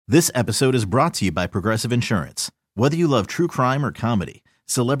This episode is brought to you by Progressive Insurance. Whether you love true crime or comedy,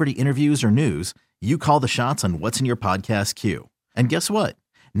 celebrity interviews or news, you call the shots on what's in your podcast queue. And guess what?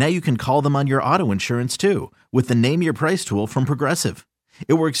 Now you can call them on your auto insurance too with the Name Your Price tool from Progressive.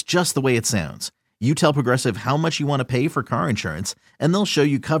 It works just the way it sounds. You tell Progressive how much you want to pay for car insurance, and they'll show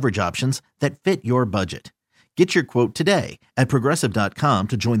you coverage options that fit your budget. Get your quote today at Progressive.com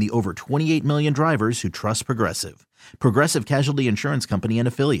to join the over 28 million drivers who trust Progressive. Progressive Casualty Insurance Company and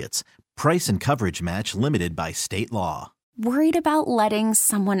Affiliates. Price and coverage match limited by state law. Worried about letting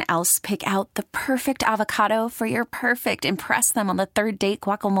someone else pick out the perfect avocado for your perfect impress them on the third date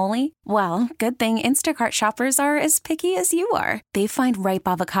guacamole? Well, good thing Instacart shoppers are as picky as you are. They find ripe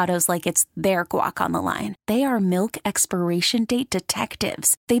avocados like it's their guac on the line. They are milk expiration date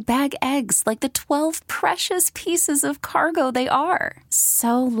detectives. They bag eggs like the 12 precious pieces of cargo they are.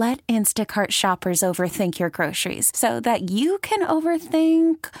 So let Instacart shoppers overthink your groceries so that you can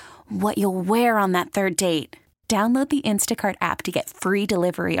overthink what you'll wear on that third date. Download the Instacart app to get free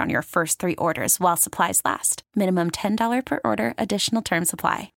delivery on your first 3 orders while supplies last. Minimum $10 per order. Additional terms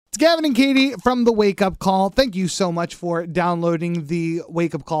apply. It's Gavin and Katie from The Wake Up Call. Thank you so much for downloading the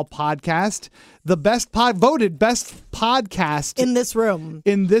Wake Up Call podcast. The voted best podcast in this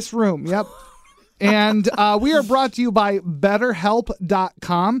room. Yep. And we are brought to you by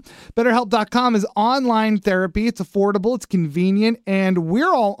BetterHelp.com. BetterHelp.com is online therapy. It's affordable. It's convenient. And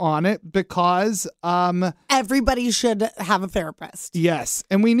we're all on it because... everybody should have a therapist. Yes.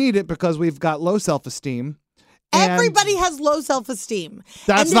 And we need it because we've got low self-esteem. Everybody has low self-esteem.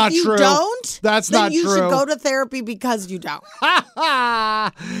 That's and not if you true. Don't, that's then not you true. should go to therapy because you don't.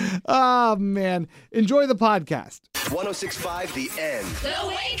 Oh, man. Enjoy the podcast. 106.5 The End. The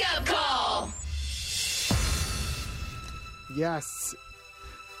Wake Up Call. Yes.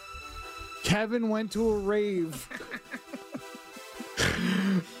 Kevin went to a rave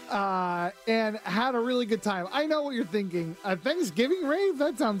and had a really good time. I know what you're thinking. A Thanksgiving rave?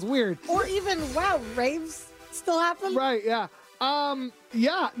 That sounds weird. Or even, wow, raves still happen? Right, yeah.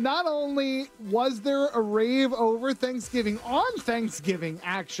 Yeah, not only was there a rave over Thanksgiving, on Thanksgiving,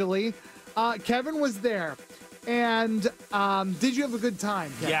 actually, Kevin was there. And did you have a good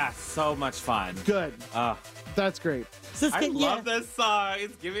time, Kevin? Yeah, so much fun. Good. That's great. I love this song.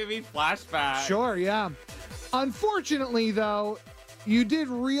 It's giving me flashbacks. Sure, yeah. Unfortunately, though, you did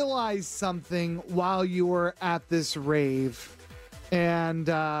realize something while you were at this rave. And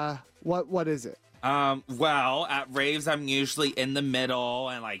what is it? Well, at raves, I'm usually in the middle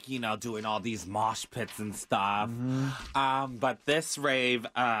and doing all these mosh pits and stuff. Mm-hmm. But this rave,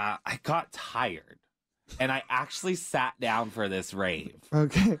 I got tired. And I actually sat down for this rave.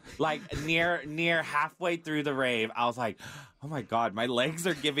 Okay. Near halfway through the rave, I was like, oh my God, my legs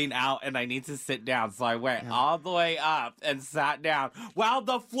are giving out and I need to sit down. So I went all the way up and sat down while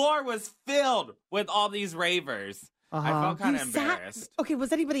the floor was filled with all these ravers. I felt kind of embarrassed. Okay,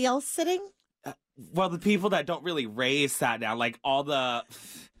 was anybody else sitting? Well, the people that don't really rave sat down, like all the...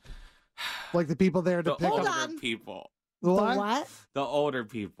 Like the people there to pick older up... people. What? The older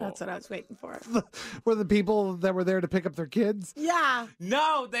people. That's what I was waiting for. Were the people that were there to pick up their kids? Yeah.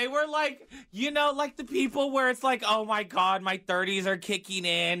 No, they were like the people where it's like, oh my God, my 30s are kicking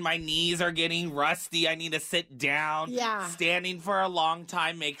in. My knees are getting rusty. I need to sit down. Yeah. Standing for a long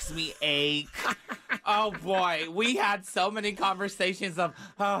time makes me ache. Oh boy, we had so many conversations of,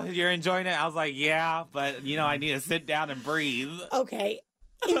 oh, you're enjoying it? I was like, yeah, but I need to sit down and breathe. Okay.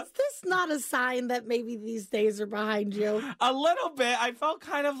 Is this not a sign that maybe these days are behind you? A little bit. I felt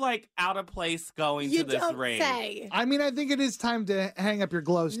kind of out of place going to this rave. You don't say. I mean, I think it is time to hang up your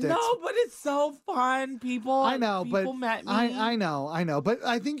glow sticks. No, but it's so fun. People met me. I know. But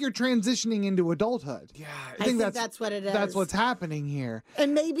I think you're transitioning into adulthood. Yeah. I think that's what it is. That's what's happening here.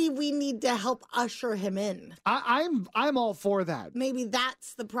 And maybe we need to help usher him in. I'm all for that. Maybe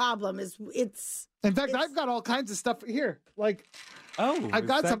that's the problem. In fact, I've got all kinds of stuff here. I've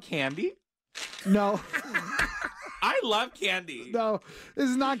got some candy. No. I love candy. No, this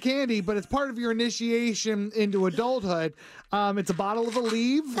is not candy, but it's part of your initiation into adulthood. It's a bottle of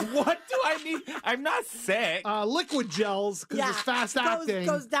Aleve. What do I need? I'm not sick. Liquid gels, because it's fast acting.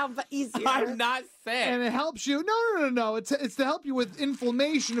 Goes down easier. I'm not sick. And it helps you. No. It's to help you with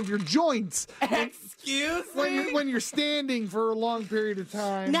inflammation of your joints. Excuse me? When you're standing for a long period of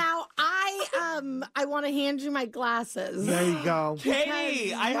time. Now, I want to hand you my glasses. There you go.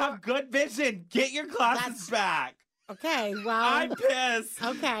 Katie, I have good vision. Get your glasses back. Okay, well. I'm pissed.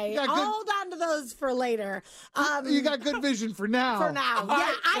 Okay, I'll hold on to those for later. You got good vision for now. For now.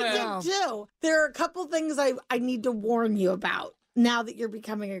 Yeah, I did too. There are a couple things I need to warn you about. now that you're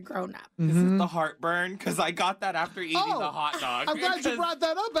becoming a grown-up. Is it the heartburn? Because I got that after eating the hot dog. I'm glad you brought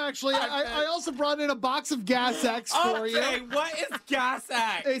that up, actually. I also brought in a box of Gas X for you. Okay, what is Gas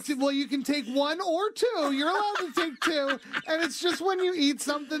X? Well, you can take one or two. You're allowed to take two. And it's just when you eat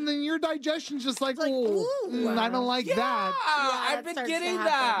something, then your digestion's just like, ooh, I don't like that. I've been getting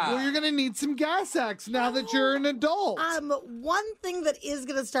that. Well, you're going to need some Gas X now that you're an adult. One thing that is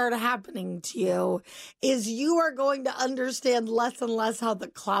going to start happening to you is you are going to understand less and less how the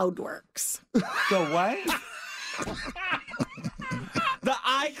cloud works. The what? The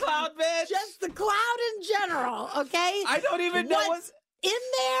iCloud, bitch? Just the cloud in general, okay? I don't even know what's in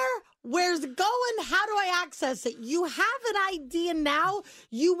there. Where's it going? How do I access it? You have an idea now.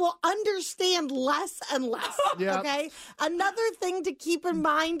 You will understand less and less. Yep. Okay. Another thing to keep in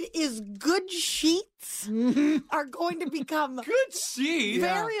mind is good sheets are going to become good sheets.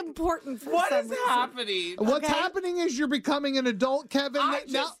 Very important for What some is reason. happening? What's happening is you're becoming an adult, Kevin. I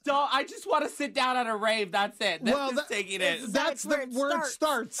just want to sit down at a rave. That's it. That's just taking it. That's where it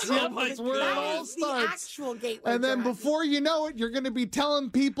starts. Oh Yep, my that's where it God. all The starts. actual gateway. And then drug. before you know it, you're going to be telling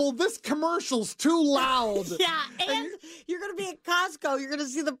people this commercial's too loud. Yeah, and you're going to be at Costco. You're going to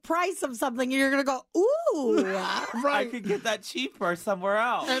see the price of something, and you're going to go, ooh. I Right. could get that cheaper somewhere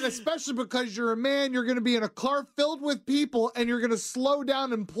else. And especially because you're a man, you're going to be in a car filled with people, and you're going to slow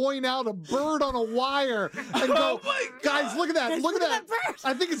down and point out a bird on a wire and go, Oh my God. guys, look at that. Guys, Look at that. bird."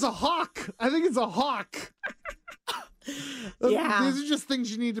 I think it's a hawk. Yeah. These are just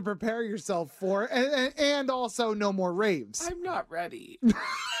things you need to prepare yourself for. And also no more raves. I'm not ready.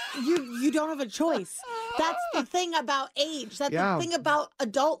 You don't have a choice. That's the thing about age. That's Yeah. the thing about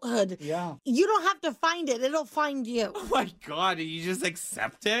adulthood. Yeah. You don't have to find it. It'll find you. Oh my God, you just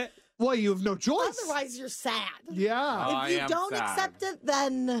accept it? Well, you have no choice. Otherwise, you're sad. Yeah. I If you am don't sad. accept it,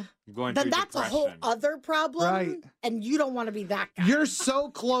 then You're going then through that's a whole depression. other problem. Right. And you don't want to be that guy. You're so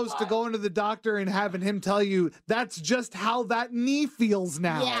close to going to the doctor and having him tell you that's just how that knee feels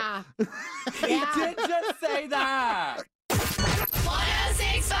now. Yeah. He did just say that.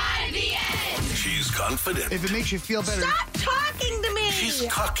 1065 The End. She's confident. If it makes you feel better. Stop talking to me. She's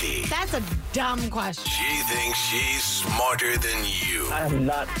cocky. That's a dumb question. She thinks she's smarter than you. I'm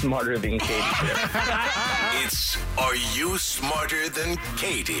not smarter than Katie. It's Are You Smarter Than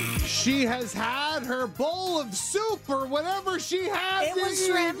Katie? She has had her bowl of soup or whatever she had. It to was eat.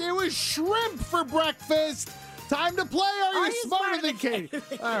 shrimp. It was shrimp for breakfast. Time to play. Are you smarter than Katie?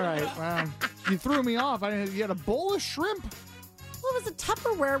 All right. Well, you threw me off. You had a bowl of shrimp, Well, it was a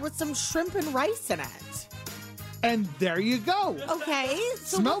Tupperware with some shrimp and rice in it. and there you go. Okay.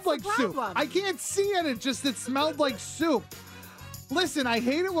 So Smelled like what's the soup. problem? I can't see it. It smelled like soup. Listen, I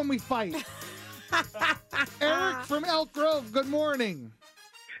hate it when we fight. Eric from Elk Grove, good morning.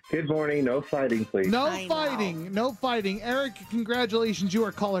 Good morning. No fighting, please. No I fighting. No fighting. Eric, congratulations. You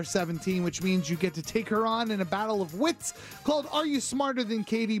are caller 17, which means you get to take her on in a battle of wits called Are You Smarter Than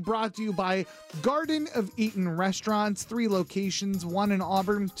Katie? Brought to you by Garden of Eaton Restaurants. 3 locations, 1 in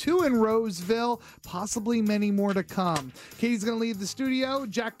Auburn, 2 in Roseville, possibly many more to come. Katie's going to leave the studio.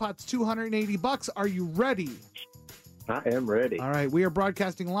 Jackpot's $280. Are you ready? I am ready. All right, we are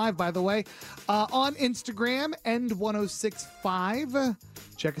broadcasting live, by the way, on Instagram, End1065.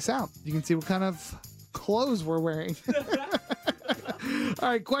 Check us out. You can see what kind of clothes we're wearing. All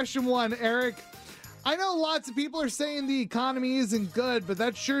right, question 1, Eric. I know lots of people are saying the economy isn't good, but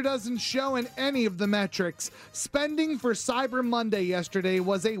that sure doesn't show in any of the metrics. Spending for Cyber Monday yesterday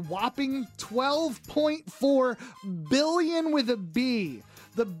was a whopping $12.4 billion with a B.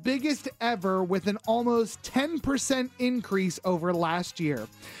 The biggest ever, with an almost 10% increase over last year.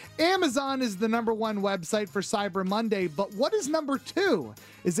 Amazon is the number 1 website for Cyber Monday, but what is number 2?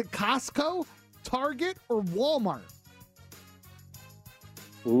 Is it Costco, Target, or Walmart?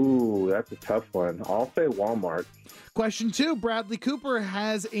 Ooh, that's a tough one. I'll say Walmart. Question 2, Bradley Cooper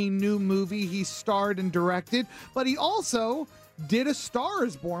has a new movie he starred and directed, but he also did A Star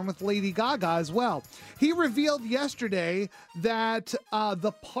Is Born with Lady Gaga as well. He revealed yesterday that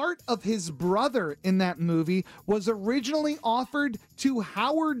the part of his brother in that movie was originally offered to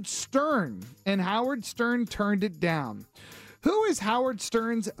Howard Stern, and Howard Stern turned it down. Who is Howard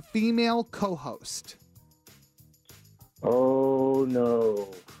Stern's female co-host? Oh, no.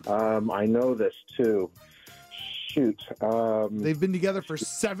 I know this, too. Shoot. They've been together for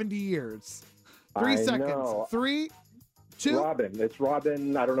 70 years. 3 I seconds. know. 3, 2. Robin. It's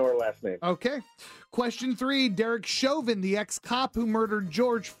Robin. I don't know her last name. Okay. Question 3. Derek Chauvin, the ex-cop who murdered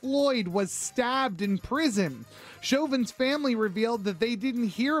George Floyd, was stabbed in prison. Chauvin's family revealed that they didn't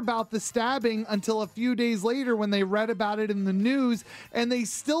hear about the stabbing until a few days later when they read about it in the news, and they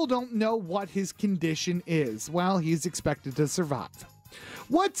still don't know what his condition is. Well, he's expected to survive.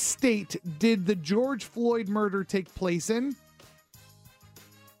 What state did the George Floyd murder take place in?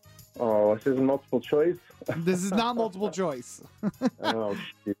 Oh, this isn't multiple choice? This is not multiple choice. Oh,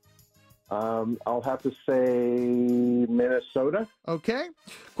 shit. I'll have to say Minnesota. Okay.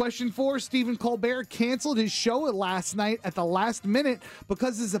 Question 4. Stephen Colbert canceled his show last night at the last minute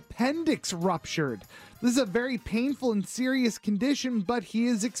because his appendix ruptured. This is a very painful and serious condition, but he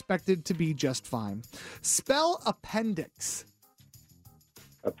is expected to be just fine. Spell appendix.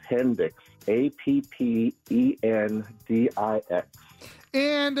 Appendix. Appendix.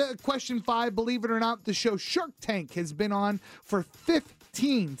 And question 5, believe it or not, the show Shark Tank has been on for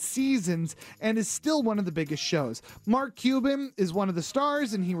 15 seasons and is still one of the biggest shows. Mark Cuban is one of the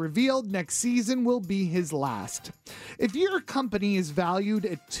stars, and he revealed next season will be his last. If your company is valued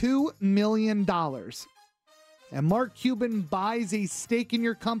at $2 million and Mark Cuban buys a stake in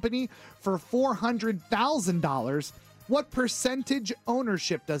your company for $400,000, what percentage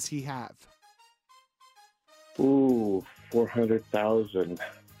ownership does he have? Ooh, 400,000.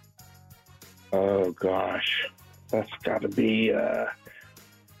 Oh gosh, that's got to be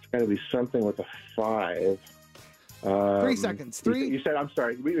something with a 5. 3 seconds. 3. You said, I'm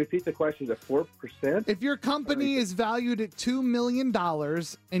sorry. Can we repeat the question? Is it 4%? If your company is valued at $2 million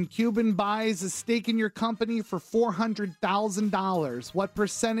and Cuban buys a stake in your company for $400,000, what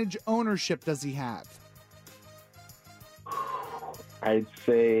percentage ownership does he have? I'd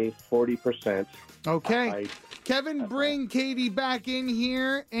say 40%. Okay. Kevin, bring Katie back in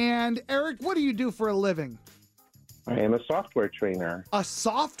here. And Eric, what do you do for a living? I am a software trainer. A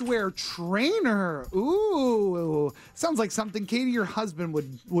software trainer. Ooh. Sounds like something Katie, your husband,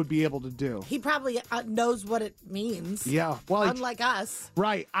 would be able to do. He probably knows what it means. Yeah. Well, unlike us.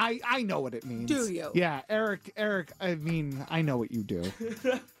 Right. I know what it means. Do you? Yeah. Eric, I mean, I know what you do.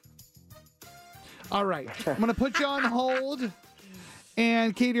 All right. I'm going to put you on hold.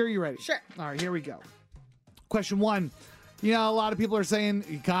 And Katie, are you ready? Sure. All right, here we go. Question 1. You know, a lot of people are saying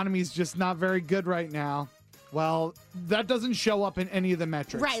the economy's just not very good right now. Well, that doesn't show up in any of the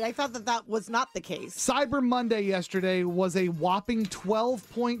metrics. Right. I thought that was not the case. Cyber Monday yesterday was a whopping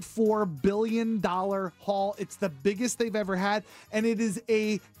 $12.4 billion haul. It's the biggest they've ever had, and it is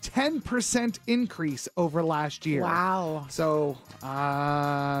a 10% increase over last year. Wow. So,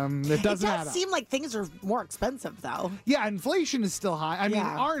 it doesn't add up. Seem like things are more expensive, though. Yeah, inflation is still high. I mean,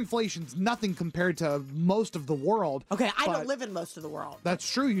 our inflation's nothing compared to most of the world. Okay, I don't live in most of the world. That's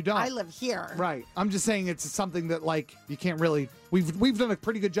true, you don't. I live here. Right. I'm just saying it's something that, like, you can't really... We've done a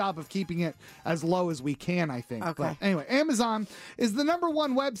pretty good job of keeping it as low as we can, I think. Okay. But anyway, Amazon is the #1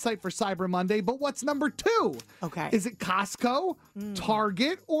 website for Cyber Monday, but what's number 2? Okay. Is it Costco,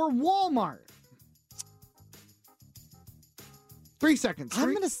 Target, or Walmart? 3 seconds. I'm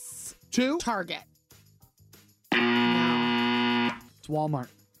 3, going to... 2. Target. No. It's Walmart.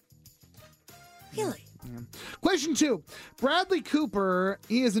 Really? Yeah. Question 2. Bradley Cooper,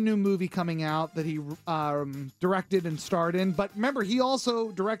 he has a new movie coming out that he directed and starred in. But remember, he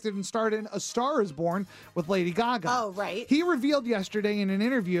also directed and starred in A Star is Born with Lady Gaga. Oh, right. He revealed yesterday in an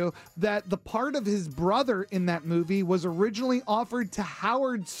interview that the part of his brother in that movie was originally offered to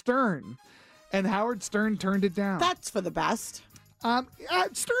Howard Stern. And Howard Stern turned it down. That's for the best.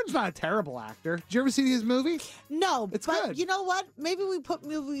 Stern's not a terrible actor. Did you ever see his movie? No, It's but good. you know what? Maybe we put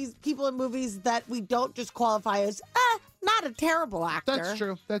people in movies that we don't just qualify as not a terrible actor.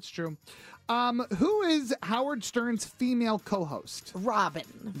 That's true. Who is Howard Stern's female co-host? Robin.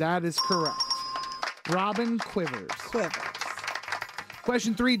 That is correct. Robin Quivers.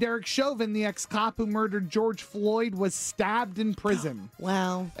 Question 3. Derek Chauvin, the ex-cop who murdered George Floyd, was stabbed in prison.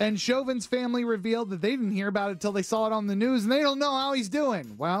 Well. And Chauvin's family revealed that they didn't hear about it until they saw it on the news, and they don't know how he's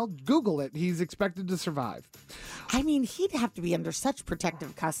doing. Well, Google it. He's expected to survive. I mean, he'd have to be under such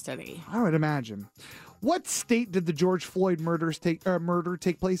protective custody. I would imagine. What state did the George Floyd murder take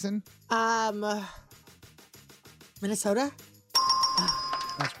place in? Minnesota?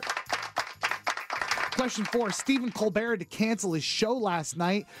 That's great. Question 4. Stephen Colbert had to cancel his show last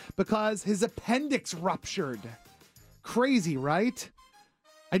night because his appendix ruptured. Crazy, right?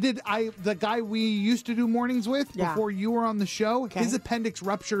 The guy we used to do mornings with before you were on the show, his appendix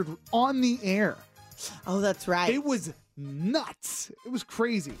ruptured on the air. Oh, that's right. It was nuts. It was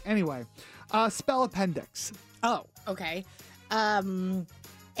crazy. Anyway, spell appendix. Oh, okay.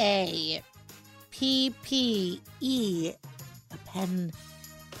 pen.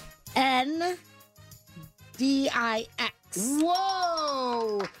 NDIX.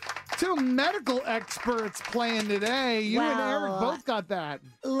 Whoa! Two medical experts playing today. You and Eric both got that.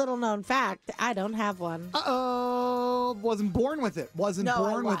 Little known fact, I don't have one. Uh-oh. Wasn't born with it. Wasn't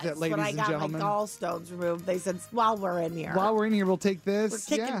born with it, ladies and gentlemen. When I got my gallstones removed, they said, while we're in here. While we're in here, we'll take this.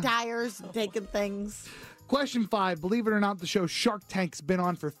 We're kicking tires, taking things. Question 5. Believe it or not, the show Shark Tank's been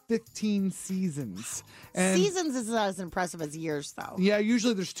on for 15 seasons. And seasons is not as impressive as years, though. yeah,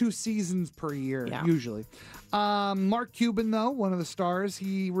 usually there's 2 seasons per year, usually. Mark Cuban, though, one of the stars,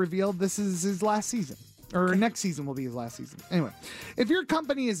 he revealed this is his last season. Or next season will be his last season. Anyway, if your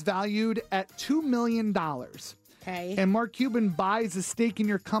company is valued at $2 million, and Mark Cuban buys a stake in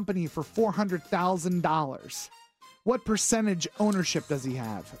your company for $400,000, what percentage ownership does he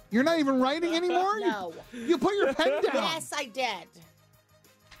have? You're not even writing anymore? No. You put your pen down. Yes, I did.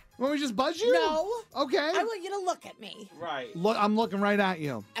 Want me to just buzz you? No. Okay. I want you to look at me. Right. Look, I'm looking right at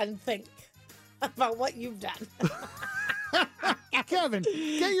you. And think about what you've done. Kevin,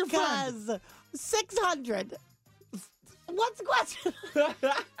 get your friend. Because 600. What's the question?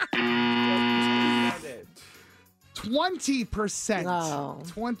 20%. No.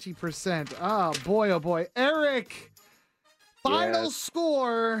 20%. Oh, boy, oh, boy. Eric, final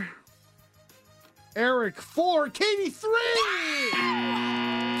score. Eric 4, Katie 3.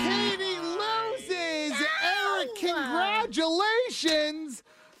 Katie loses. Eric, congratulations.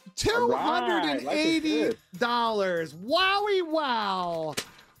 $280. Wowie wow.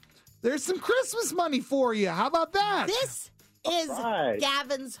 There's some Christmas money for you. How about that? This is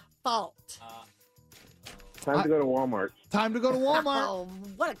Gavin's fault. Time to go to Walmart. Time to go to Walmart. Oh,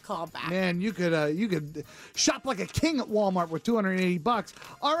 what a callback. Man, you could shop like a king at Walmart with $280.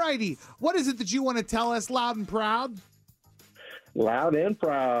 All righty. What is it that you want to tell us loud and proud? Loud and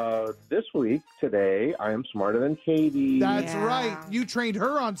proud. This week, today, I am smarter than Katie. That's right. You trained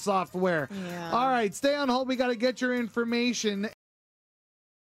her on software. Yeah. All right. Stay on hold. We got to get your information.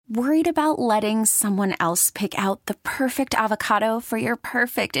 Worried about letting someone else pick out the perfect avocado for your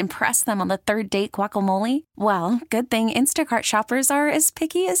perfect impress them on the third date guacamole? Well, good thing Instacart shoppers are as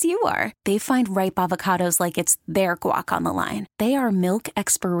picky as you are. They find ripe avocados like it's their guac on the line. They are milk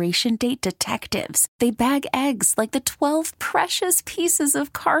expiration date detectives. They bag eggs like the 12 precious pieces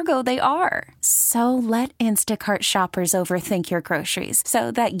of cargo they are. So let Instacart shoppers overthink your groceries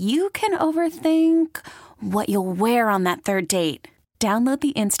so that you can overthink what you'll wear on that third date. Download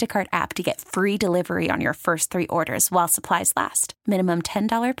the Instacart app to get free delivery on your first 3 orders while supplies last. Minimum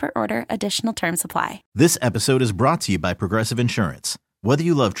 $10 per order. Additional terms apply. This episode is brought to you by Progressive Insurance. Whether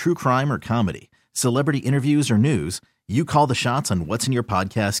you love true crime or comedy, celebrity interviews or news, you call the shots on what's in your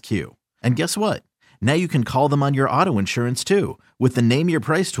podcast queue. And guess what? Now you can call them on your auto insurance too with the Name Your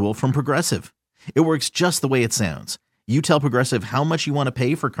Price tool from Progressive. It works just the way it sounds. You tell Progressive how much you want to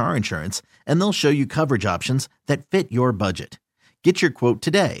pay for car insurance, and they'll show you coverage options that fit your budget. Get your quote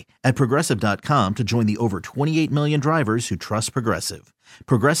today at Progressive.com to join the over 28 million drivers who trust Progressive.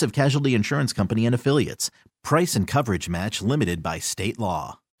 Progressive Casualty Insurance Company and Affiliates. Price and coverage match limited by state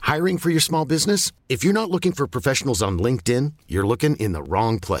law. Hiring for your small business? If you're not looking for professionals on LinkedIn, you're looking in the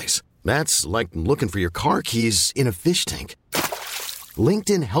wrong place. That's like looking for your car keys in a fish tank.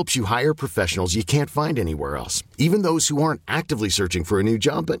 LinkedIn helps you hire professionals you can't find anywhere else, even those who aren't actively searching for a new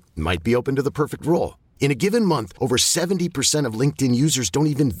job but might be open to the perfect role. In a given month, over 70% of LinkedIn users don't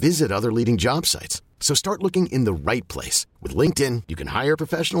even visit other leading job sites. So start looking in the right place. With LinkedIn, you can hire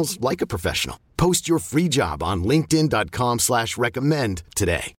professionals like a professional. Post your free job on linkedin.com/recommend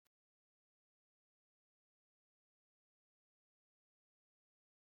today.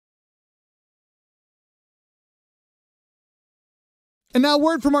 And now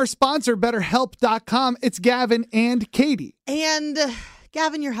word from our sponsor, BetterHelp.com. It's Gavin and Katie. And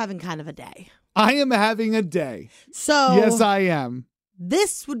Gavin, you're having kind of a day. I am having a day. So yes, I am.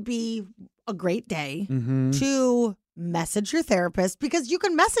 This would be a great day to message your therapist, because you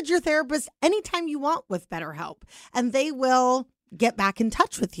can message your therapist anytime you want with BetterHelp, and they will get back in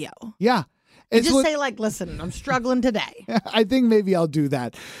touch with you. Yeah. And just say, like, listen, I'm struggling today. I think maybe I'll do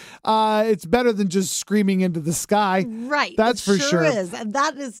that. It's better than just screaming into the sky. Right. That's for sure. It is. And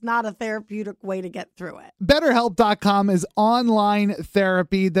that is not a therapeutic way to get through it. BetterHelp.com is online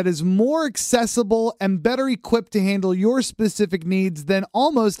therapy that is more accessible and better equipped to handle your specific needs than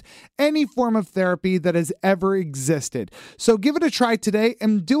almost any form of therapy that has ever existed. So give it a try today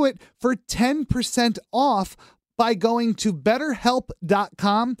and do it for 10% off by going to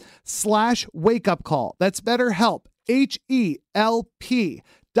BetterHelp.com/wakeupcall. That's BetterHelp,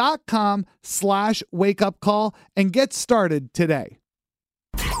 HELP.com/wakeupcall, and get started today.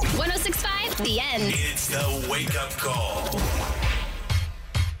 106.5, The End. It's the wake up call.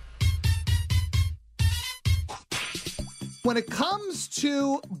 When it comes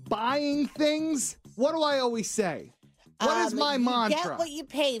to buying things, what do I always say? What is my mantra? You get what you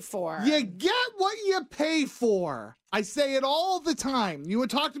pay for. You get what you pay for. I say it all the time. You would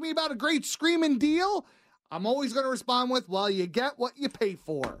talk to me about a great screaming deal? I'm always going to respond with, well, you get what you pay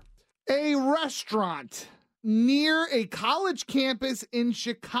for. A restaurant near a college campus in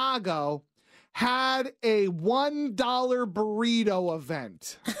Chicago had a $1 burrito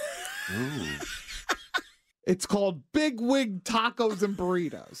event. It's called Big Wig Tacos and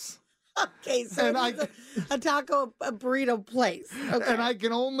Burritos. Okay, so a taco, a burrito place. Okay. And I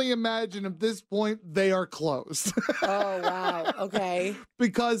can only imagine at this point they are closed. Oh, wow. Okay.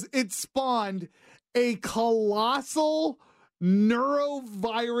 Because it spawned a colossal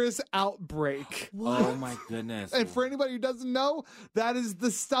neurovirus outbreak. What? Oh, my goodness. And for anybody who doesn't know, that is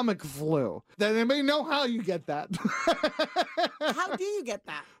the stomach flu. Does anybody know how you get that? How do you get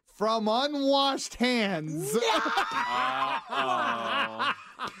that? From unwashed hands. No!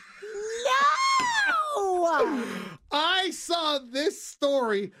 No! I saw this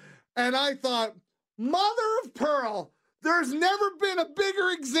story and I thought, mother of pearl, there's never been a bigger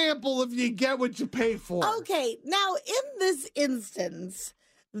example of you get what you pay for. Okay, now in this instance,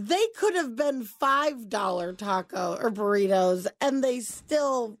 they could have been $5 taco or burritos and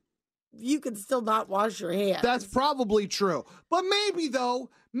you could still not wash your hands. That's probably true. But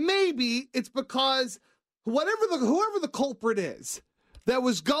maybe it's because whoever the culprit is, that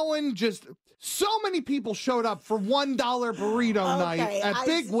was going just so many people showed up for $1 burrito night at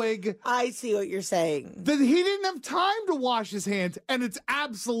Big Wig. I see what you're saying. That he didn't have time to wash his hands, and it's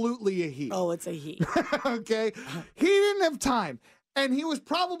absolutely a he. Oh, it's a he. Okay? He didn't have time, and he was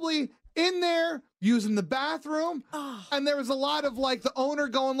probably in there using the bathroom, and there was a lot of the owner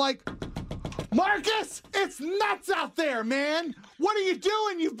going Marcus, it's nuts out there, man. What are you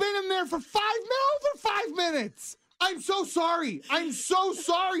doing? You've been in there for over 5 minutes. I'm so sorry. I'm so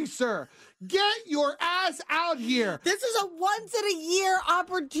sorry, sir. Get your ass out here. This is a once-in-a-year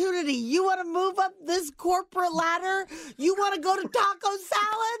opportunity. You want to move up this corporate ladder? You want to go to taco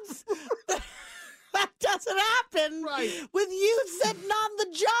salads? That doesn't happen with you sitting on the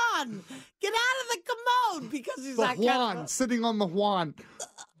John. Get out of the commode because he's the Juan, sitting on the Juan.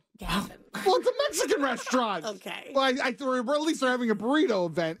 Gavin. Well, it's a Mexican restaurant. Okay. Well, at least they're having a burrito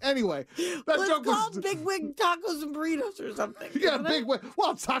event. Anyway. It's called Big Wig Tacos and Burritos or something. Yeah, Big Wig.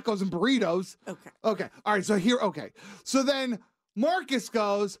 Well, it's tacos and burritos. Okay. All right, so then Marcus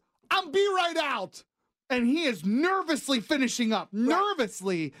goes, I'll be right out. And he is nervously finishing up.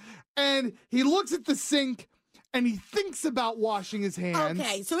 Nervously. And he looks at the sink. And he thinks about washing his hands.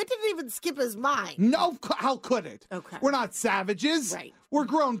 Okay, so it didn't even skip his mind. No, how could it? Okay. We're not savages. Right. We're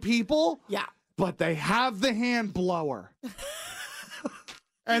grown people. Yeah. But they have the hand blower.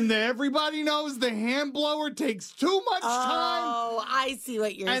 And everybody knows the hand blower takes too much time. Oh, I see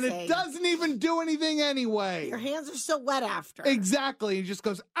what you're saying. And it doesn't even do anything anyway. Your hands are still wet after. Exactly. He just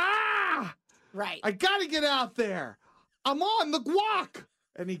goes, Right. I got to get out there. I'm on the guac.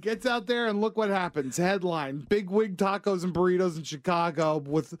 And he gets out there, and look what happens. Headline, Big Wig Tacos and Burritos in Chicago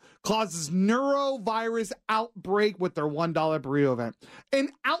causes neurovirus outbreak with their $1 burrito event. An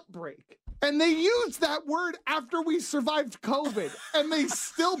outbreak. And they used that word after we survived COVID, and they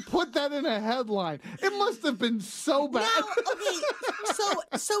still put that in a headline. It must have been so bad. Now, okay,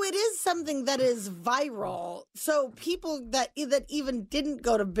 so it is something that is viral. So people that even didn't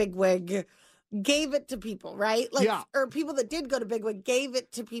go to Big Wig gave it to people, right? Or people that did go to Big Wig gave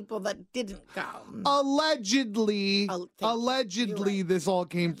it to people that didn't go. Allegedly, right. This all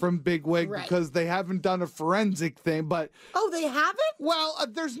came from Big Wig because they haven't done a forensic thing, but... Oh, they haven't? Well,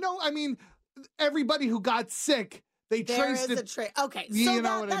 everybody who got sick, they traced it. Okay, so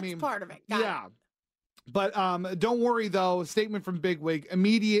that's part of it. Got it. But don't worry, though. A statement from Big Wig,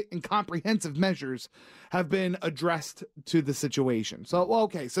 immediate and comprehensive measures have been addressed to the situation. So,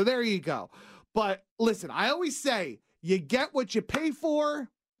 okay, so there you go. But listen, I always say, you get what you pay for,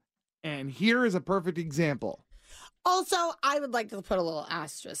 and here is a perfect example. Also, I would like to put a little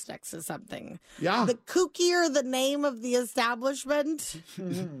asterisk next to something. Yeah. The kookier the name of the establishment,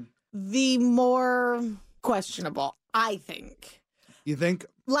 the more questionable, I think. You think?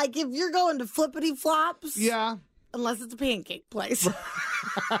 Like if you're going to Flippity Flops. Yeah. Unless it's a pancake place.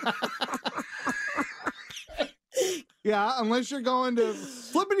 Yeah, unless you're going to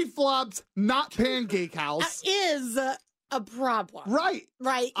Flippity Flops, not Pancake House. Is a problem. Right.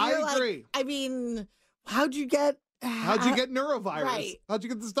 Right. I agree. I mean, how'd you get neurovirus? Right. How'd you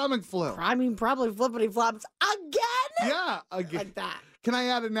get the stomach flu? I mean, probably Flippity Flops again? Yeah, again. Like that. Can I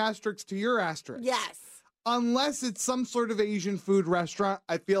add an asterisk to your asterisk? Yes. unless it's some sort of Asian food restaurant,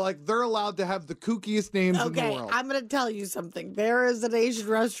 I feel like they're allowed to have the kookiest names in the world. I'm going to tell you something. There is an Asian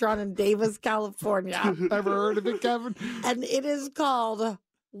restaurant in Davis, California. Ever heard of it, Kevin? And it is called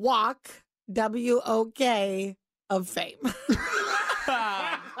Wok, W-O-K, of Fame.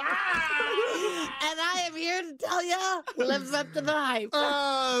 And I am here to tell you, lives up to the hype.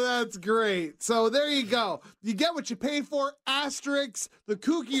 Oh, that's great. So there you go. You get what you pay for. Asterix. The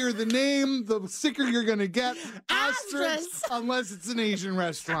kookier the name, the sicker you're going to get. Asterix, unless it's an Asian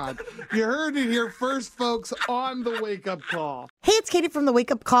restaurant. You heard it here first, folks, on the Wake Up Call. Hey, it's Katie from the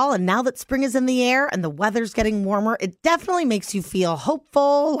Wake Up Call, and now that spring is in the air and the weather's getting warmer, it definitely makes you feel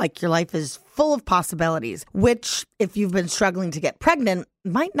hopeful, like your life is full of possibilities, which, if you've been struggling to get pregnant,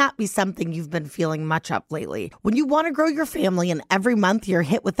 might not be something you've been feeling much up lately. When you want to grow your family and every month you're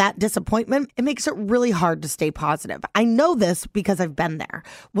hit with that disappointment, it makes it really hard to stay positive. I know this because I've been there.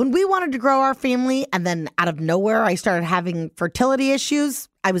 When we wanted to grow our family and then out of nowhere I started having fertility issues,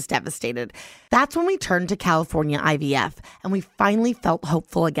 I was devastated. That's when we turned to California IVF, and we finally felt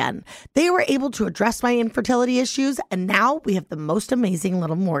hopeful again. They were able to address my infertility issues, and now we have the most amazing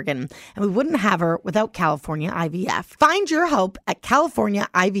little Morgan, and we wouldn't have her without California IVF. Find your hope at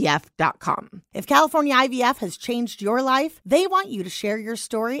CaliforniaIVF.com. If California IVF has changed your life, they want you to share your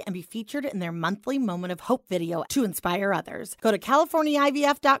story and be featured in their monthly Moment of Hope video to inspire others. Go to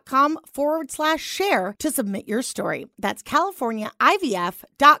CaliforniaIVF.com/share to submit your story. That's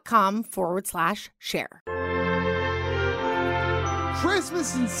CaliforniaIVF.com/share.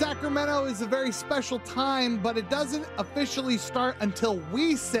 Christmas in Sacramento is a very special time, but it doesn't officially start until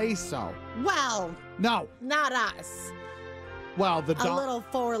we say so. Well, no, not us. Well, the a little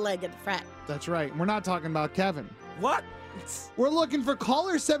four-legged friend. That's right. We're not talking about Kevin. What? We're looking for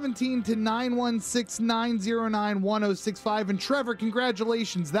caller 17 to 916-909-1065. And Trevor,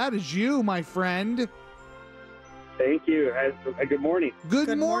 congratulations. That is you, my friend. Thank you. Good morning.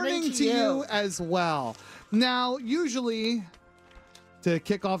 Good morning to you as well. Now, usually, to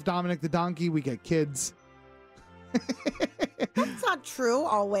kick off Dominic the Donkey, we get kids. That's not true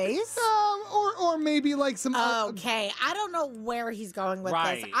always. Or maybe like some... Okay, I don't know where he's going with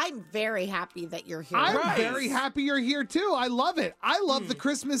this. I'm very happy that you're here. I'm very happy you're here, too. I love it. I love the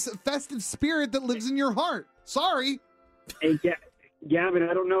Christmas festive spirit that lives in your heart. Sorry. Hey, Gavin,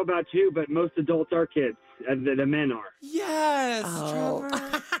 I don't know about you, but most adults are kids. The men are. Yes, Trevor.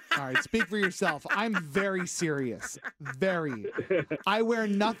 All right, speak for yourself. I'm very serious. Very. I wear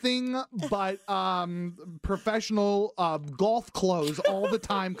nothing but professional golf clothes all the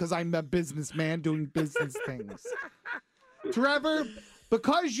time because I'm a businessman doing business things. Trevor,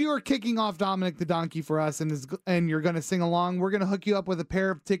 because you are kicking off Dominic the Donkey for us and you're going to sing along, we're going to hook you up with a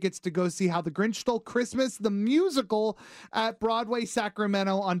pair of tickets to go see How the Grinch Stole Christmas, the musical, at Broadway,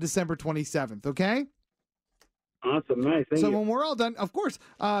 Sacramento on December 27th, okay? Awesome. Nice. Thank you. So when we're all done, of course,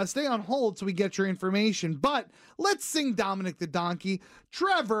 stay on hold so we get your information. But let's sing Dominic the Donkey.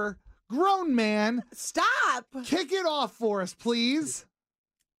 Trevor, grown man. Stop. Kick it off for us, please.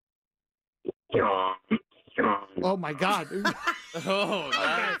 Oh, my God. Oh,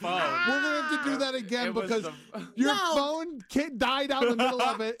 that phone. We're going to have to do that again because your phone died out in the middle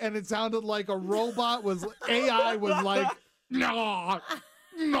of it, and it sounded like a robot AI was like, no.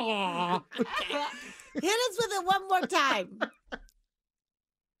 Hit us with it one more time.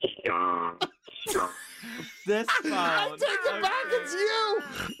 This phone. I take it back. It's you.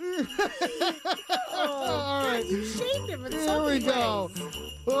 All right. You shamed him in Here so we many go. ways.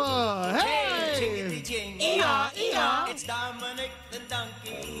 Whoa, hey. Ee-haw. It's Dominic the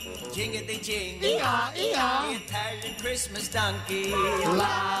Donkey. Jingity jing. Ee-haw. The Italian Christmas donkey.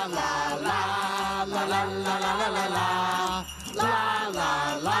 La, la, la, la, la, la, la, la, la, la. La,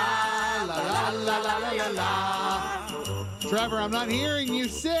 la, la, la, la, la, la, la, la. Trevor, I'm not hearing you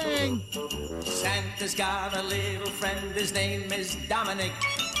sing. Santa's got a little friend, his name is Dominic.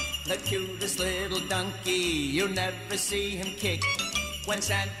 The cutest little donkey, you'll never see him kick. When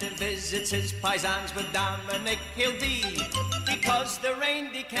Santa visits his paisans with Dominic, he'll be. Because the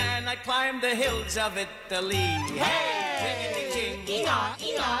reindeer cannot climb the hills of Italy. Hey! Jingity jing. Ee-haw.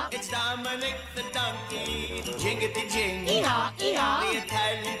 It's Dominic the donkey. Jingity jing. Ee-haw. The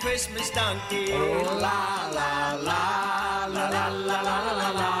Italian Christmas donkey. Oh, la, la, la, la, la, la, la, la,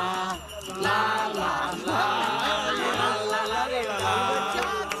 la. La, la, la,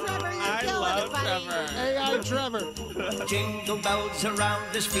 AI Trevor. Jingle bells around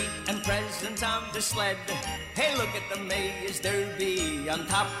his feet and presents on the sled. Hey, look at the Mayor's Derby on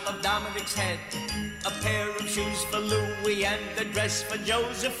top of Dominic's head. A pair of shoes for Louie and a dress for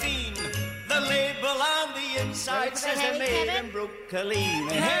Josephine. The label on the inside says they're made in Brooklyn.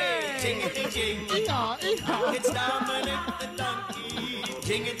 Hey! Jingity-jing. It's Dominic the donkey.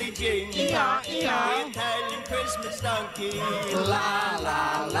 Jingity-jing. The Italian Christmas donkey. La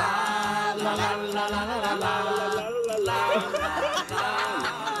la la la la la la la la la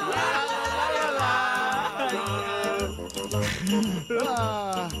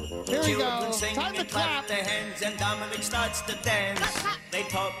Here we go. Sing Time to and clap clap. their hands, and Dominic starts to dance. They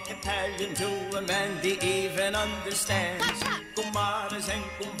talk Italian to him, and he even understands. Kumaras and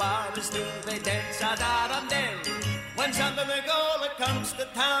kumbaras do they dance out on them. When Santa Nicola comes to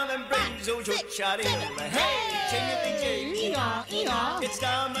town and brings Ujucharilla, hey, jingity-jing, it's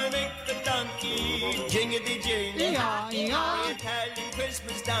Dominic the donkey, jingity-jing, the Italian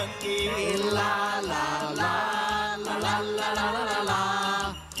Christmas donkey, la la la la la la la la la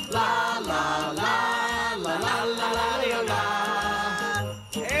la la la la la la.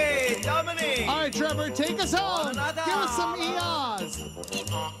 Hey, Dominic! All right, Trevor, take us home. Give us some EOS.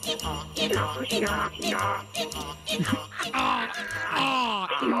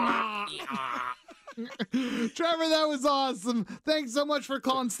 Trevor, that was awesome. Thanks so much for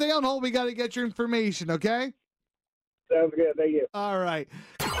calling. Stay on hold. We got to get your information, okay? Sounds good. Thank you. All right.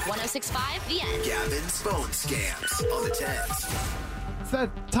 106.5 The End. Gavin's phone scams on the 10s. It's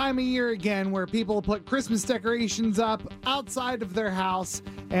that time of year again where people put Christmas decorations up outside of their house.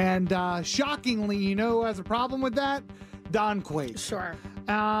 And shockingly, you know who has a problem with that? Don Quaid. Sure.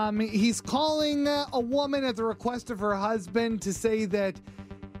 He's calling a woman at the request of her husband to say that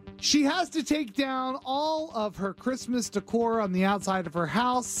she has to take down all of her Christmas decor on the outside of her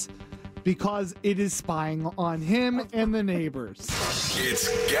house because it is spying on him and the neighbors. It's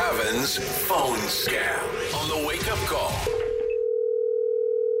Gavin's phone scam on the Wake Up Call.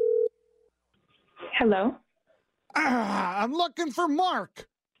 Hello. I'm looking for Mark.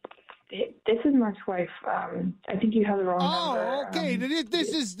 This is Mark's wife. I think you have the wrong number. Oh, okay.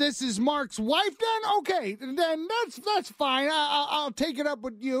 This is Mark's wife then? Okay, then that's fine. I'll take it up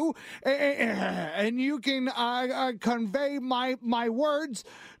with you, and you can convey my words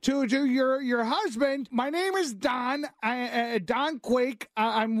to your husband. My name is Don. Don Quake.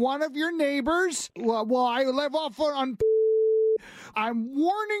 I'm one of your neighbors. Well, I live off on. I'm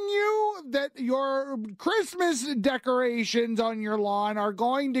warning you that your Christmas decorations on your lawn are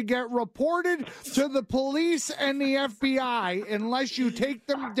going to get reported to the police and the FBI unless you take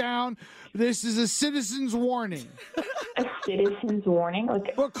them down. This is a citizen's warning. A citizen's warning?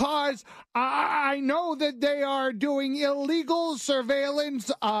 Because I know that they are doing illegal surveillance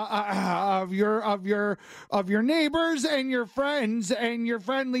of your neighbors and your friends and your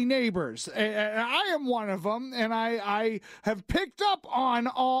friendly neighbors. And I am one of them, and I have picked up on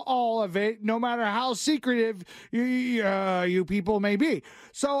all of it, no matter how secretive you people may be.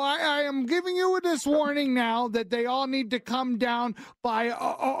 So I am giving you this warning now that they all need to come down by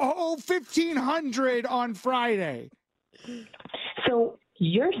 1500 on Friday. So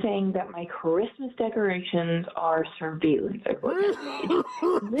you're saying that my Christmas decorations are surveillance equipment. It's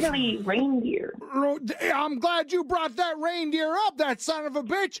literally reindeer. I'm glad you brought that reindeer up, that son of a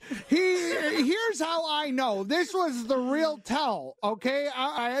bitch. Here's how I know. This was the real tell, okay?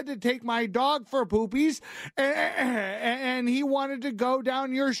 I had to take my dog for poopies, and he wanted to go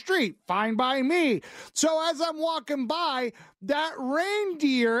down your street. Fine by me. So as I'm walking by, that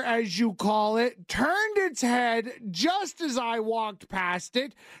reindeer, as you call it, turned its head just as I walked past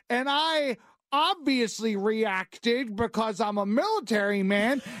it, and I obviously reacted because I'm a military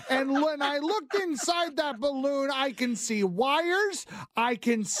man, and when I looked inside that balloon, I can see wires, I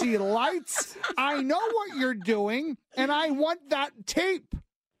can see lights, I know what you're doing, and I want that tape.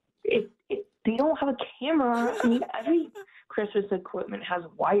 They don't have a camera. I mean, every Christmas equipment has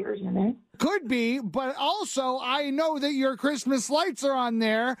wires in it. Could be, but also I know that your Christmas lights are on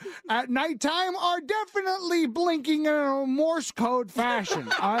there at nighttime are definitely blinking in a Morse code fashion.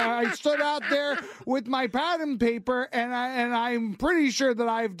 I stood out there with my pad and paper, and I'm pretty sure that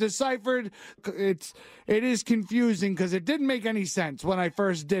I've deciphered. It is confusing because it didn't make any sense when I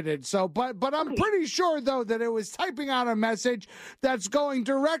first did it. So, but I'm pretty sure though that it was typing out a message that's going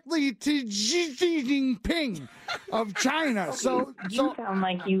directly to Xi Jinping of China. So you sound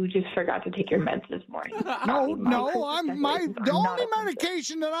like you just forgot to take your meds this morning. No, the only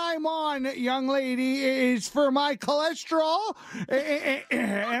medication that I'm on, young lady, is for my cholesterol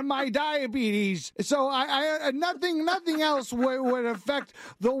and my diabetes. So I nothing else would affect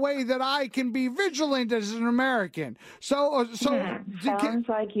the way that I can be vigilant as an American. Sounds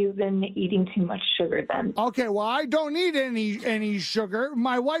like you've been eating too much sugar then. Okay, well, I don't need any sugar.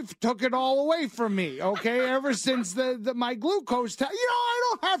 My wife took it all away from me, okay, ever since my glucose I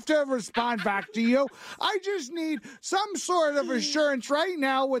don't have to respond respond back to you. I just need some sort of assurance right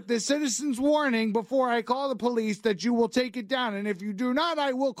now with the citizen's warning before I call the police that you will take it down. And if you do not,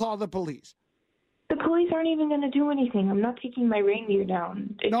 I will call the police. The police aren't even going to do anything. I'm not taking my reindeer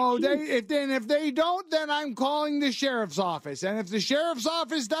down. No, if they don't, then I'm calling the sheriff's office. And if the sheriff's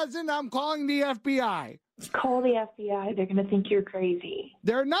office doesn't, I'm calling the FBI. Call the FBI. They're going to think you're crazy.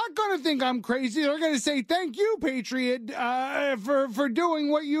 They're not going to think I'm crazy. They're going to say, thank you, Patriot, for doing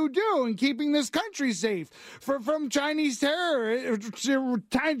what you do and keeping this country safe from Chinese terrorists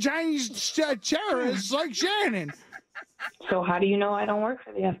like Shannon. So how do you know I don't work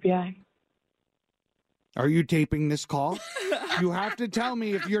for the FBI? Are you taping this call? You have to tell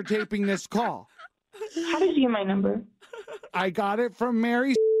me if you're taping this call. How did you get my number? I got it from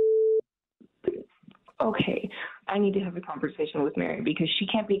Mary. Okay, I need to have a conversation with Mary because she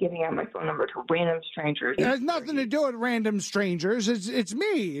can't be giving out my phone number to random strangers. It has nothing to do with random strangers. It's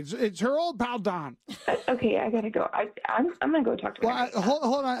me. It's her old pal Don. Okay, I gotta go. I'm gonna go talk to Mary.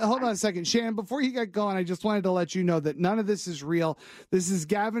 Hold on a second, Shannon. Before you get going, I just wanted to let you know that none of this is real. This is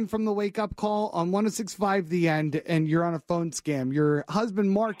Gavin from the Wake Up Call on 106.5 The End, and you're on a phone scam. Your husband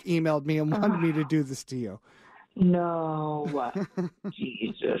Mark emailed me and wanted me to do this to you. No.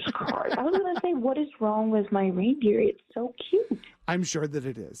 Jesus Christ. I was going to say, what is wrong with my reindeer? It's so cute. I'm sure that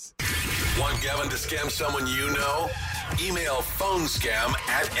it is. Want Gavin to scam someone you know? Email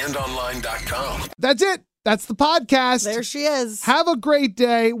phonescam@endonline.com. That's it. That's the podcast. There she is. Have a great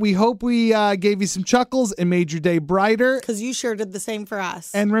day. We hope we gave you some chuckles and made your day brighter. Because you sure did the same for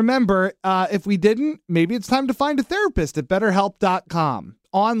us. And remember, if we didn't, maybe it's time to find a therapist at BetterHelp.com.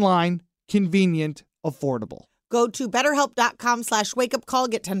 Online, convenient, affordable. Go to BetterHelp.com/wakeupcall.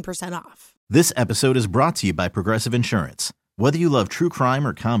 Get 10% off. This episode is brought to you by Progressive Insurance. Whether you love true crime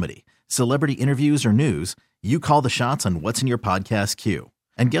or comedy, celebrity interviews or news, you call the shots on what's in your podcast queue.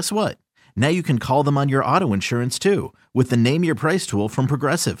 And guess what? Now you can call them on your auto insurance too with the Name Your Price tool from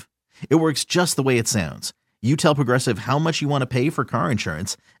Progressive. It works just the way it sounds. You tell Progressive how much you want to pay for car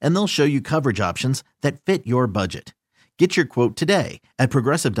insurance, and they'll show you coverage options that fit your budget. Get your quote today at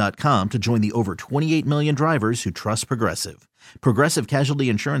Progressive.com to join the over 28 million drivers who trust Progressive. Progressive Casualty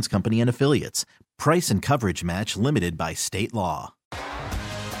Insurance Company and Affiliates. Price and coverage match limited by state law.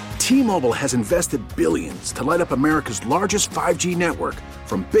 T-Mobile has invested billions to light up America's largest 5G network,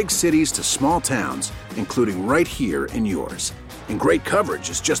 from big cities to small towns, including right here in yours. And great coverage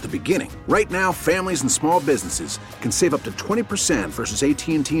is just the beginning. Right now, families and small businesses can save up to 20% versus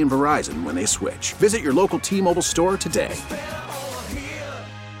AT&T and Verizon when they switch. Visit your local T-Mobile store today.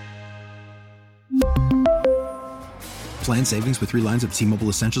 Plan savings with 3 lines of T-Mobile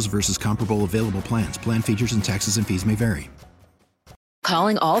Essentials versus comparable available plans. Plan features and taxes and fees may vary.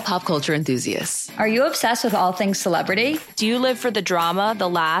 Calling all pop culture enthusiasts. Are you obsessed with all things celebrity? Do you live for the drama, the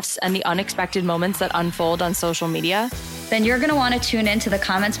laughs, and the unexpected moments that unfold on social media? Then you're going to want to tune in to the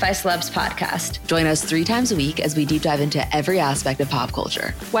Comments by Celebs podcast. Join us 3 times a week as we deep dive into every aspect of pop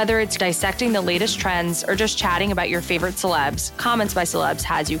culture. Whether it's dissecting the latest trends or just chatting about your favorite celebs, Comments by Celebs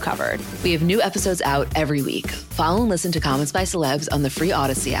has you covered. We have new episodes out every week. Follow and listen to Comments by Celebs on the free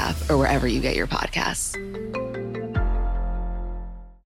Odyssey app or wherever you get your podcasts.